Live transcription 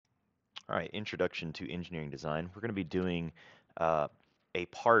All right, Introduction to Engineering Design. We're going to be doing uh, a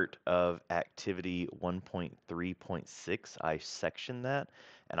part of Activity 1.3.6. I sectioned that,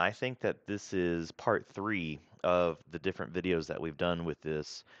 and I think that this is part 3 of the different videos that we've done with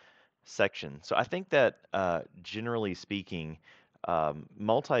this section. So I think that generally speaking,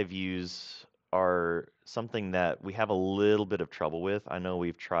 multi-views are something that we have a little bit of trouble with. I know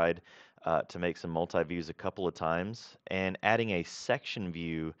we've tried to make some multi-views a couple of times, and adding a section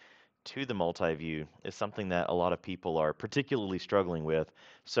view to the multi-view is something that a lot of people are particularly struggling with.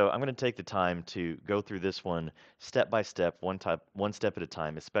 So I'm going to take the time to go through this one step by step, one step at a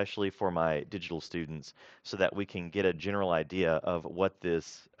time, especially for my digital students, so that we can get a general idea of what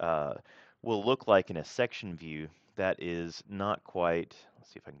this will look like in a section view that is not quite, let's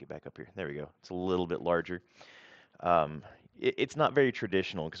see if I can get back up here. There we go. It's a little bit larger. Um, it's not very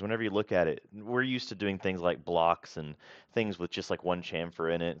traditional because whenever you look at it, we're used to doing things like blocks and things with just like one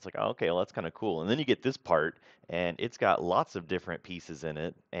chamfer in it. It's like, oh, okay, well, that's kind of cool. And then you get this part, and it's got lots of different pieces in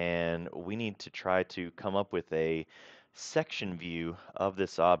it, and we need to try to come up with a section view of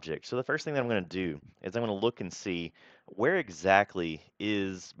this object. So the first thing that I'm going to do is I'm going to look and see where exactly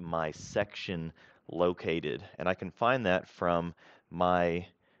is my section located, and I can find that from my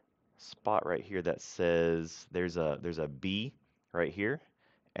spot right here that says there's a B right here,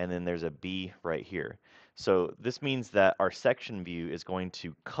 and then there's a B right here. So this means that our section view is going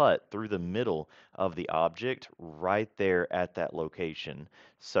to cut through the middle of the object right there at that location.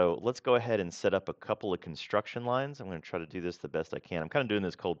 So let's go ahead and set up a couple of construction lines. I'm going to try to do this the best I can. I'm kind of doing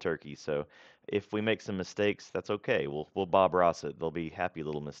this cold turkey, so if we make some mistakes, that's okay. We'll Bob Ross it. They'll be happy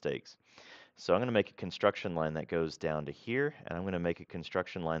little mistakes. So I'm going to make a construction line that goes down to here, and I'm going to make a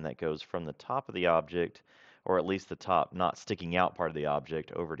construction line that goes from the top of the object, or at least the top, not sticking out part of the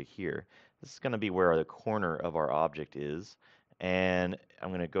object, over to here. This is going to be where the corner of our object is, and I'm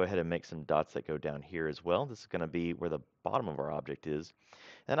going to go ahead and make some dots that go down here as well. This is going to be where the bottom of our object is.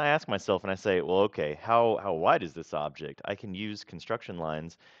 Then I ask myself and I say, well, okay, how wide is this object? I can use construction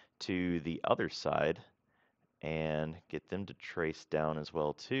lines to the other side and get them to trace down as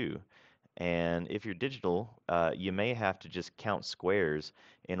well too. And if you're digital, you may have to just count squares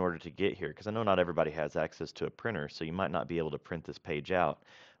in order to get here, because I know not everybody has access to a printer, so you might not be able to print this page out.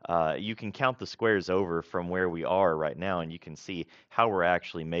 You can count the squares over from where we are right now, and you can see how we're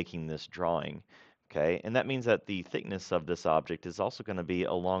actually making this drawing. Okay, and that means that the thickness of this object is also going to be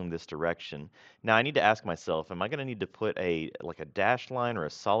along this direction. Now I need to ask myself, am I going to need to put like a dashed line or a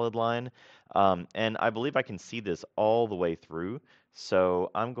solid line? And I believe I can see this all the way through.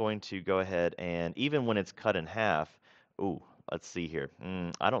 So I'm going to go ahead and even when it's cut in half, ooh, let's see here.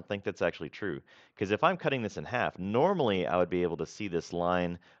 I don't think that's actually true. Because if I'm cutting this in half, normally I would be able to see this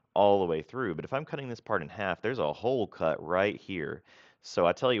line all the way through. But if I'm cutting this part in half, there's a hole cut right here. So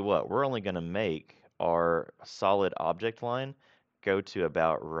I tell you what, we're only going to make our solid object line go to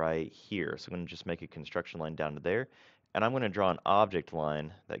about right here. So I'm going to just make a construction line down to there. And I'm going to draw an object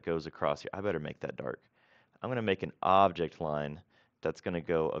line that goes across here. I better make that dark. I'm going to make an object line that's going to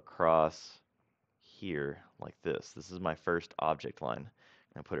go across here like this. This is my first object line.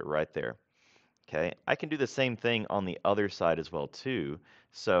 I'm going to put it right there. Okay, I can do the same thing on the other side as well too.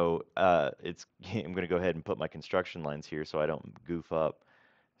 So I'm going to go ahead and put my construction lines here so I don't goof up.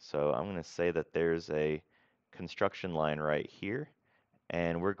 So I'm going to say that there's a construction line right here,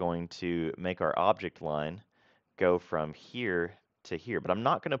 and we're going to make our object line go from here to here. But I'm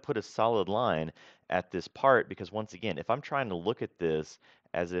not going to put a solid line at this part because once again, if I'm trying to look at this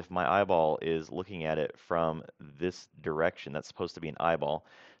as if my eyeball is looking at it from this direction, that's supposed to be an eyeball.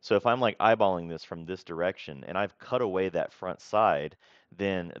 So if I'm like eyeballing this from this direction and I've cut away that front side,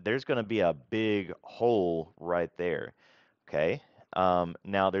 then there's going to be a big hole right there. Okay.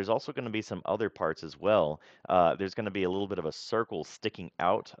 Now there's also going to be some other parts as well. There's going to be a little bit of a circle sticking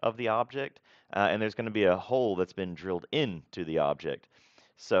out of the object, and there's going to be a hole that's been drilled into the object.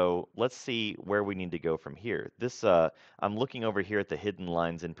 So let's see where we need to go from here. I'm looking over here at the hidden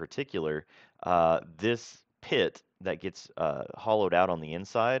lines in particular. This pit that gets hollowed out on the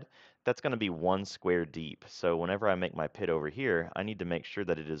inside, that's going to be 1 square deep. So whenever I make my pit over here, I need to make sure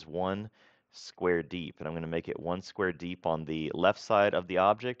that it is 1 square deep. And I'm going to make it 1 square deep on the left side of the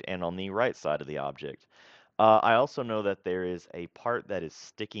object and on the right side of the object. I also know that there is a part that is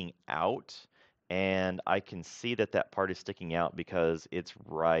sticking out, and I can see that that part is sticking out because it's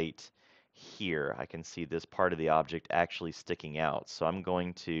right here. I can see this part of the object actually sticking out. So I'm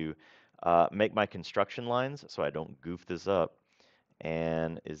going to make my construction lines so I don't goof this up.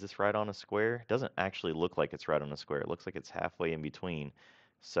 And is this right on a square? It doesn't actually look like it's right on a square. It looks like it's halfway in between.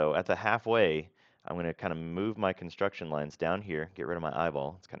 So at the halfway, I'm going to kind of move my construction lines down here, get rid of my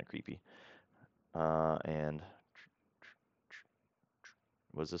eyeball. It's kind of creepy. And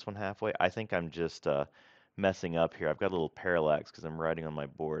was this one halfway? I think I'm just messing up here. I've got a little parallax because I'm writing on my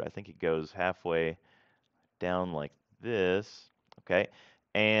board. I think it goes halfway down like this. Okay.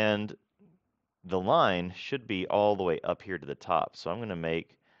 And the line should be all the way up here to the top. So I'm going to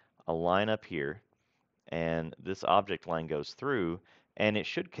make a line up here, and this object line goes through, and it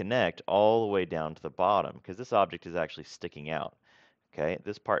should connect all the way down to the bottom because this object is actually sticking out. Okay,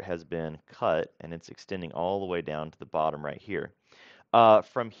 this part has been cut and it's extending all the way down to the bottom right here.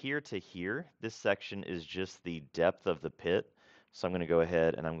 From here to here, this section is just the depth of the pit. So I'm going to go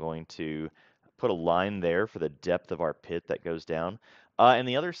ahead and I'm going to put a line there for the depth of our pit that goes down. And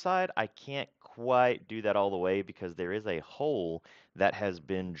the other side, I can't quite do that all the way because there is a hole that has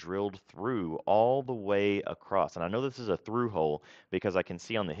been drilled through all the way across. And I know this is a through hole because I can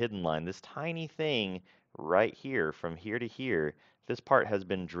see on the hidden line this tiny thing right here from here to here. This part has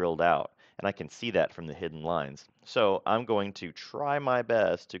been drilled out, and I can see that from the hidden lines. So I'm going to try my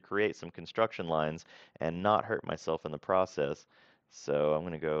best to create some construction lines and not hurt myself in the process. So I'm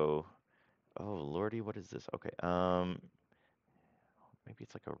going to go, oh lordy, what is this? Okay, maybe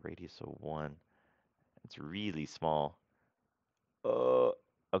it's like a radius of 1. It's really small. Uh,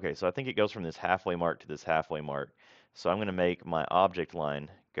 okay, so I think it goes from this halfway mark to this halfway mark. So I'm going to make my object line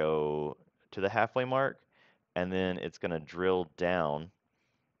go to the halfway mark, and then it's going to drill down,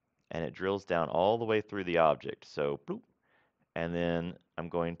 and it drills down all the way through the object. So, boop, and then I'm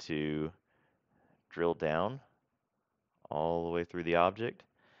going to drill down all the way through the object.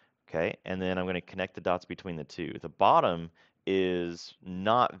 Okay, and then I'm going to connect the dots between the two. The bottom is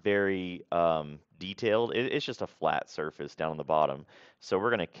not very detailed. It's just a flat surface down on the bottom. So we're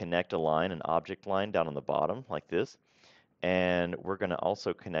going to connect a line, an object line down on the bottom like this. And we're going to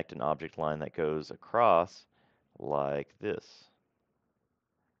also connect an object line that goes across like this.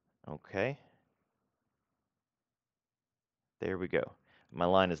 Okay. There we go. My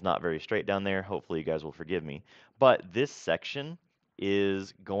line is not very straight down there. Hopefully you guys will forgive me. But this section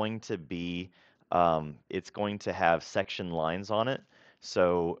is going to be, it's going to have section lines on it.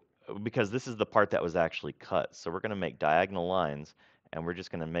 So, because this is the part that was actually cut. So we're going to make diagonal lines, and we're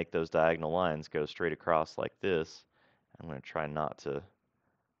just going to make those diagonal lines go straight across like this. I'm going to try not to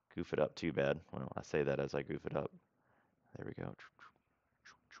goof it up too bad. Well, I say that as I goof it up. There we go.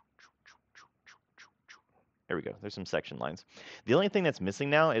 There we go. There's some section lines. The only thing that's missing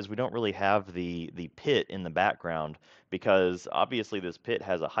now is we don't really have the pit in the background because obviously this pit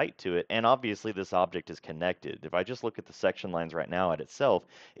has a height to it, and obviously this object is connected. If I just look at the section lines right now at itself,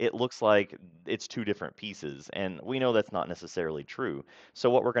 it looks like it's two different pieces, and we know that's not necessarily true. So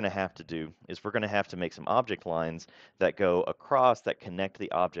what we're going to have to do is we're going to have to make some object lines that go across that connect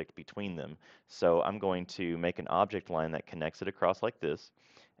the object between them. So I'm going to make an object line that connects it across like this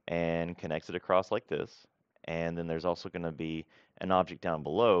and connects it across like this. And then there's also going to be an object down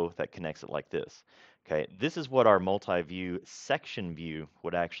below that connects it like this. Okay, this is what our multi-view section view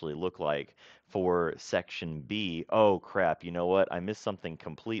would actually look like for section B. Oh crap, you know what? I missed something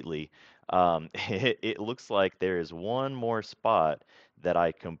completely. It looks like there is one more spot that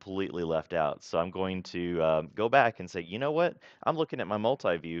I completely left out. So I'm going to go back and say, you know what? I'm looking at my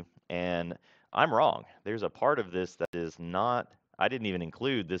multi-view and I'm wrong. There's a part of this that is not, I didn't even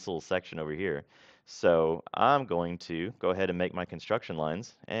include this little section over here. So I'm going to go ahead and make my construction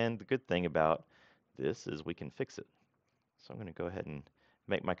lines, and the good thing about this is we can fix it. So I'm going to go ahead and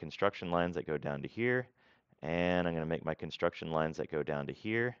make my construction lines that go down to here, and I'm going to make my construction lines that go down to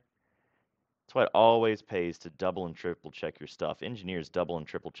here. That's why it always pays to double and triple check your stuff. Engineers double and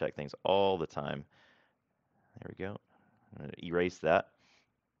triple check things all the time. There we go. I'm going to erase that.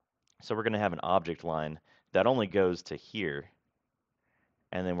 So we're going to have an object line that only goes to here,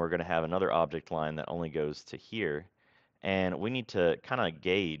 and then we're going to have another object line that only goes to here. And we need to kind of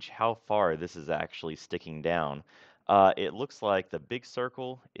gauge how far this is actually sticking down. It looks like the big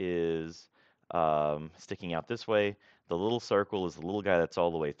circle is sticking out this way. The little circle is the little guy that's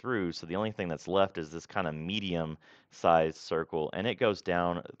all the way through. So the only thing that's left is this kind of medium sized circle, and it goes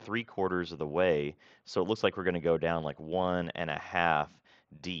down 3/4 of the way. So it looks like we're going to go down like 1.5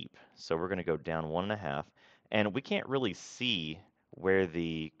 deep. So we're going to go down 1.5, and we can't really see where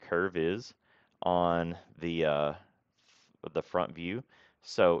the curve is on the front view.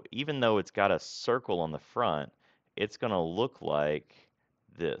 So even though it's got a circle on the front, it's going to look like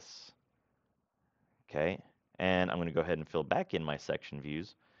this. Okay, and I'm going to go ahead and fill back in my section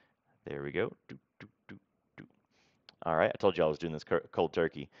views. There we go. All right, I told you I was doing this cold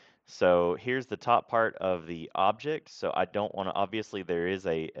turkey. So here's the top part of the object. So I don't want to, obviously there is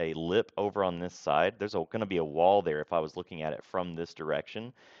a lip over on this side. There's going to be a wall there if I was looking at it from this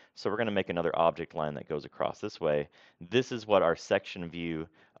direction. So we're going to make another object line that goes across this way. This is what our section view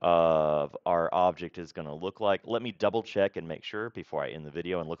of our object is going to look like. Let me double check and make sure before I end the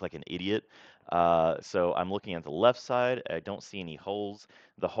video and look like an idiot. So I'm looking at the left side. I don't see any holes.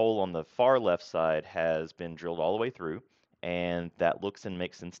 The hole on the far left side has been drilled all the way through, and that looks and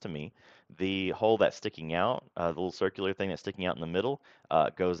makes sense to me. The hole that's sticking out, the little circular thing that's sticking out in the middle,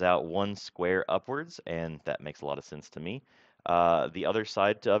 goes out one square upwards, and that makes a lot of sense to me. The other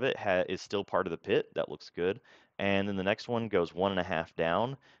side of it is still part of the pit. That looks good. And then the next one goes 1.5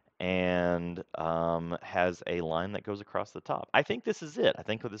 down and has a line that goes across the top. I think this is it. I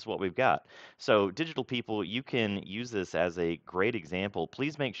think this is what we've got. So digital people, you can use this as a great example.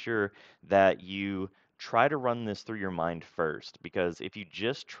 Please make sure that you try to run this through your mind first, because if you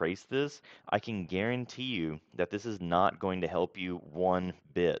just trace this, I can guarantee you that this is not going to help you one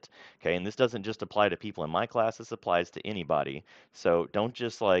bit. Okay, and this doesn't just apply to people in my class, this applies to anybody. So don't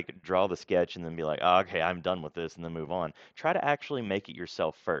just like draw the sketch and then be like, oh, okay, I'm done with this, and then move on. Try to actually make it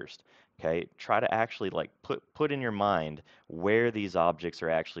yourself first. Okay, try to actually like put in your mind where these objects are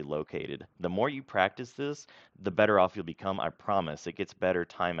actually located. The more you practice this, the better off you'll become. I promise. It gets better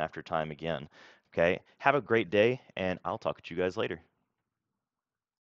time after time again. Okay, have a great day, and I'll talk to you guys later.